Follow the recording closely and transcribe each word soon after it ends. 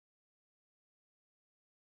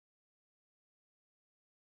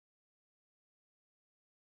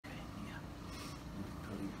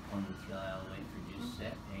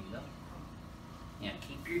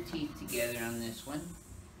your teeth together on this one.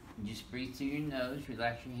 Just breathe through your nose.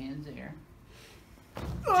 Relax your hands there.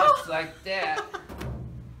 Just like that.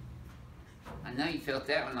 I know you felt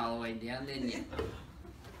that one all the way down, didn't you?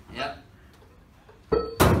 Yep.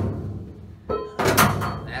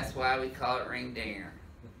 That's why we call it ring dinger.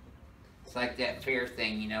 It's like that fair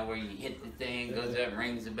thing, you know, where you hit the thing, goes up and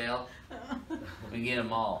rings the bell. We get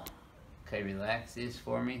them all. Okay, relax this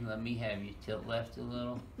for me. Let me have you tilt left a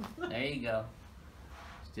little. There you go.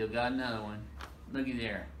 Still got another one. Looky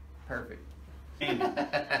there. Perfect. There we go.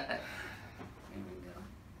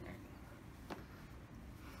 There.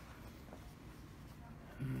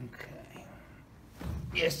 Okay.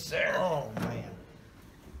 Yes, sir. Oh, man.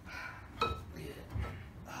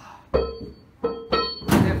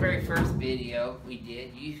 That very first video we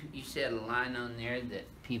did, you said a line on there that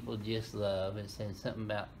people just love. It said something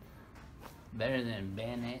about better than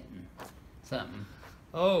Bennett and something.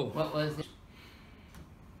 Oh. What was it?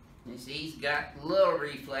 You see, he's got a little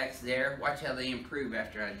reflex there. Watch how they improve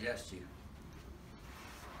after I adjust you.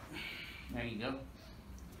 There you go.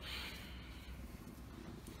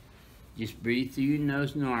 Just breathe through your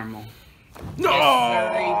nose normal. No!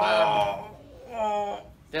 Yes, sir, Bob.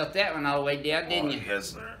 Felt that one all the way down, didn't you?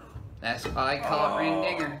 Yes, sir. That's why I call it ring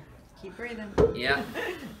dinger. Keep breathing. Yeah.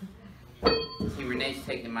 See, Renee's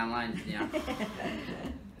taking my lines down.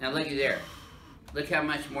 Now looky there. Look how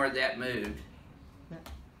much more that moved.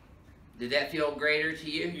 Did that feel greater to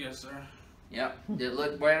you? Yes, sir. Yep. Did it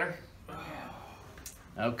look better?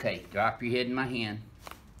 Okay, drop your head in my hand.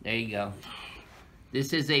 There you go.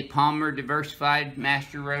 This is a Palmer Diversified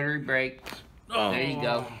Master Rotary Brake. Oh. There you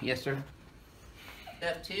go. Yes, sir.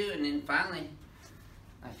 Up too, and then finally,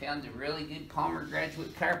 I found a really good Palmer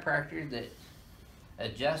graduate chiropractor that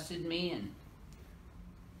adjusted me and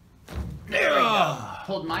there we go.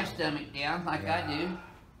 Pulled my stomach down like I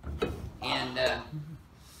do, and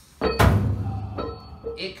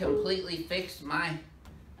it completely fixed my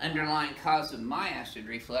underlying cause of my acid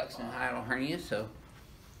reflux and hiatal hernia. So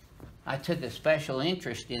I took a special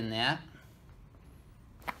interest in that.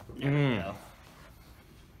 There we go.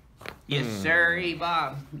 Yes, sir,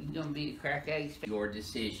 Bob. You're gonna be a crack egg. Your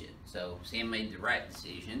decision. So Sam made the right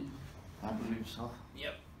decision. I believe so.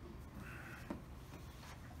 Yep.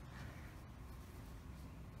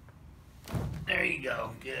 There you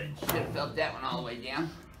go. Good. Should have felt that one all the way down.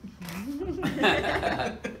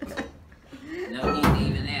 No need to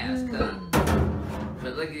even ask, huh?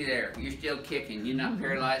 But looky there. You're still kicking. You're not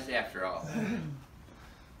paralyzed after all.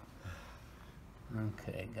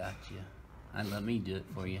 Okay, got you. Let me do it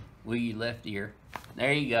for you. With your left ear.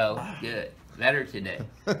 There you go. Good. Better today.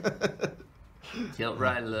 Tilt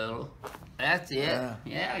right a little. That's it.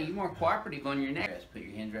 Yeah, you're more cooperative on your neck. Put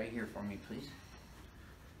your hands right here for me, please.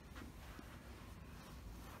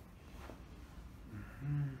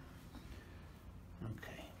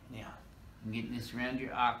 Okay, now I'm getting this around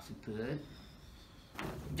your occiput.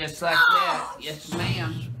 Just like that. Yes,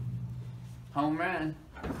 ma'am. Home run.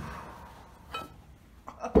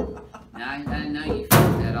 Now, I know you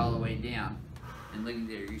felt that all the way down. And look at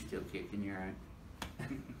there, you're still kicking, you're right.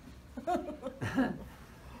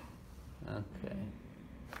 Okay.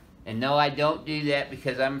 And no, I don't do that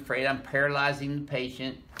because I'm afraid I'm paralyzing the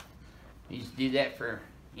patient. You just do that for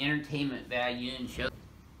entertainment value and show.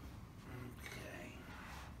 Okay.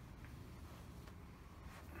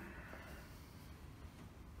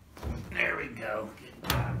 There we go. Good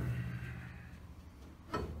job.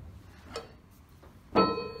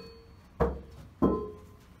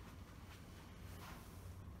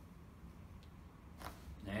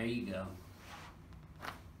 There you go.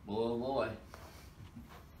 Boy, boy.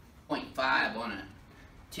 0.5 on a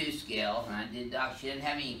 2 scale. And I did, she didn't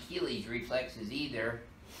have any Achilles reflexes either.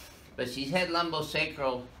 But she's had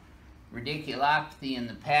lumbosacral radiculopathy in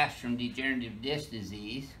the past from degenerative disc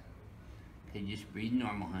disease. Okay, just breathe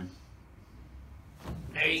normal, hon.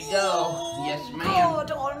 There you go. Yes, ma'am. God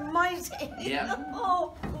almighty. Yep.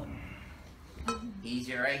 Oh. He's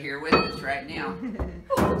right here with us right now.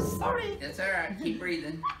 Oh, sorry. That's all right. Keep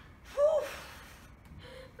breathing.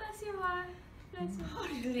 Bless your heart. Bless your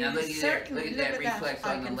heart. Now look at there. Look at that reflex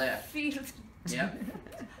on the left. Feel it. Yep.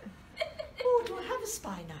 Oh, do I have a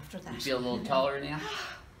spine after that? You feel a little taller now?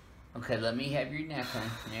 Okay, let me have your neck, hon.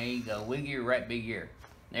 There you go. Wiggle your right big ear.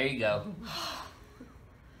 There you go.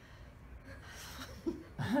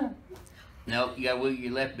 Nope, you gotta wiggle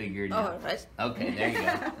your left big ear now. Oh, right. Okay, there you go.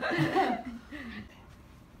 There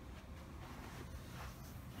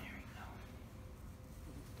we go.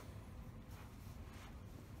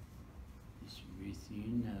 Just breathe through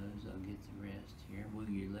your nose. I'll get the rest here.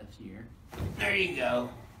 Wiggle your left ear. There you go.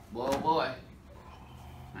 Boy, boy.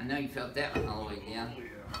 I I know you felt that one all the way down.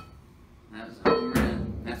 That was a home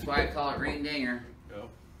run. That's why I call it ring dinger. Yep.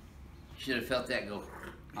 Should have felt that go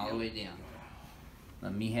all the way down.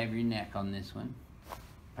 Let me have your neck on this one.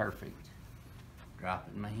 Perfect. Drop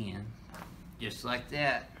it in my hand. Just like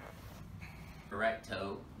that. Right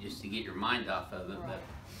toe, just to get your mind off of it, Right. but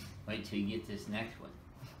wait till you get this next one.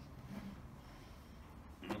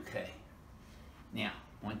 Okay. Now,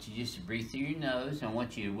 I want you just to breathe through your nose, and I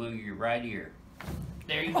want you to wiggle your right ear.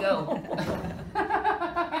 There you go.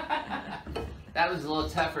 That was a little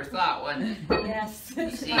tougher thought, wasn't it? Yes. You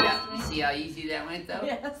see how easy that went, though?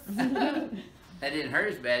 Yes. That didn't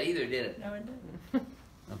hurt as bad either, did it? No, it didn't.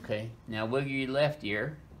 Okay. Now wiggle your left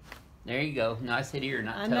ear. There you go. No, I said ear,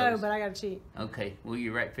 not I toes. know, but I gotta cheat. Okay, wiggle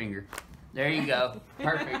your right finger. There you go.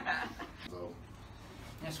 Perfect. So,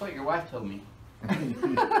 That's what your wife told me.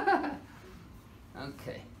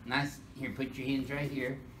 Okay. Nice. Here, put your hands right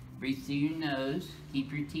here. Breathe through your nose.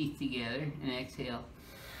 Keep your teeth together and exhale.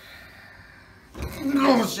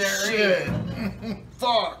 no Sir. shit.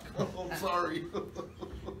 Fuck. Oh, sorry.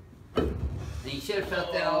 Now, you should have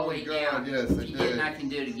felt that all the way Oh, God, down. yes, I If you did. didn't, I can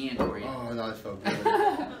do it again for you. Oh, no, I felt good.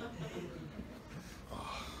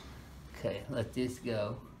 Okay, let this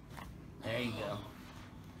go. There you go.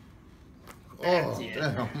 Oh, That's it.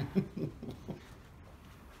 damn. Get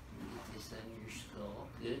this under your skull.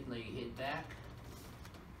 Good. Lay your head back.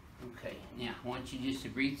 Okay. Now, I want you just to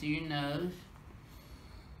breathe through your nose.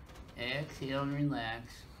 Exhale and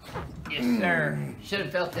relax. Yes, sir. Should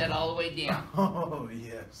have felt that all the way down. Oh,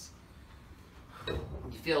 yes.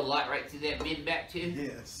 You feel a lot right through that mid back too?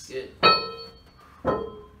 Yes. Good.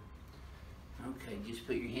 Okay, just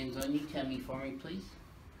put your hands on your tummy for me, please.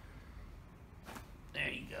 There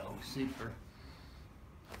you go. Super.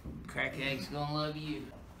 Crack Egg's gonna love you.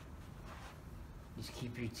 Just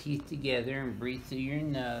keep your teeth together and breathe through your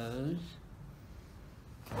nose.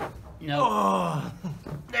 Nope. Oh.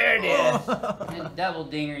 There it is. That double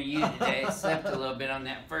dinger you today. Slept a little bit on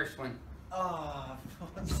that first one. Oh,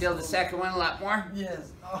 You feel the second one a lot more?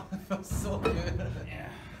 yes. Oh, it feels so good. Yeah.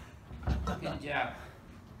 Good job.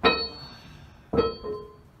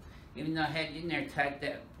 Even though I had you in there tight,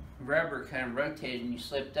 that rubber kind of rotated and you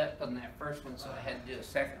slipped up on that first one, so I had to do a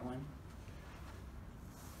second one.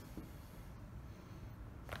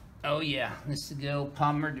 Oh yeah, this is the good old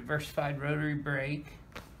Palmer Diversified Rotary brake.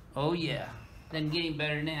 Oh yeah, doesn't get any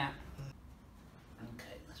better than that.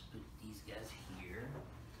 Okay, let's put these guys here.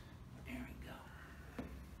 There we go.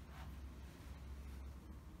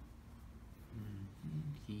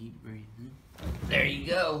 Keep breathing. There you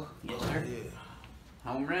go. Yes, sir.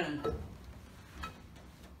 Home run.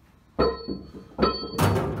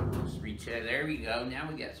 Just reach out. There we go. Now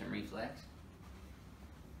we got some reflex.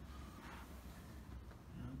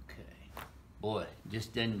 Okay. Boy,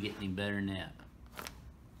 just doesn't get any better than that.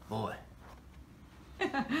 Boy.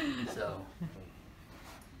 So,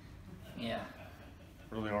 yeah,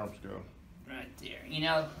 Where do the arms go? right there. You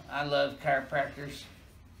know, I love chiropractors.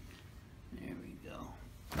 There we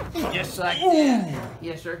go. Just like that.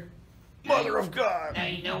 Yes, sir. Mother of God. Now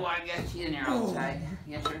you know why I got you in there all tight.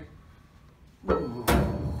 Yes, sir.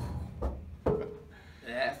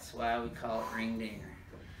 That's why we call it ring dinger.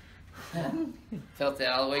 Felt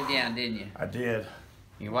that all the way down, didn't you? I did.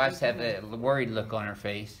 Your wife's had that worried look on her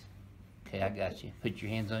face. Okay, I got you. Put your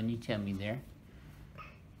hands on your tummy there.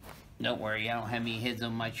 Don't worry, I don't have any heads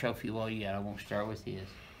on my trophy wall yet. I won't start with his.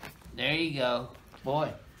 There you go.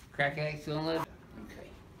 Boy, crack axe gonna live. Okay.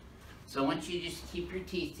 So I want you to just keep your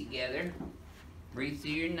teeth together. Breathe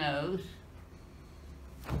through your nose.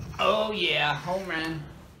 Oh yeah, home run.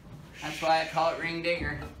 That's why I call it ring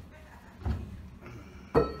dinger.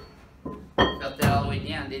 Felt that all the way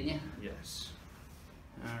down, didn't you? Yes.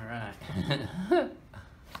 All right.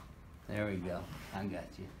 There we go. I got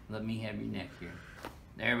you. Let me have your neck here.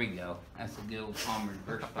 There we go. That's a good old Palmer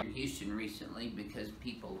Diversified. In Houston recently because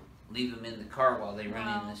people leave them in the car while they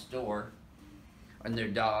run in the store. And their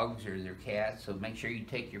dogs or their cats. So make sure you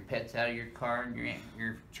take your pets out of your car and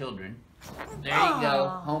your children. There you go.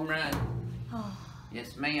 Aw. Home run. Oh,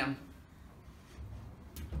 Yes, ma'am.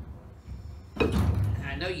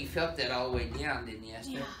 I know you felt that all the way down, didn't you,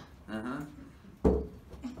 Esther? yeah. Uh-huh.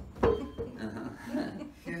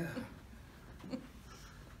 Yeah.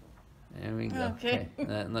 There we go. Okay.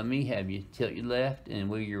 Let me have you. Tilt your left and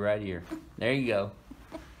wiggle your right ear. There you go.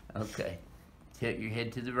 Okay. Tilt your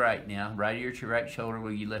head to the right now. Right ear to right shoulder,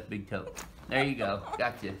 wiggle your left big toe. There you go.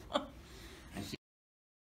 Got you.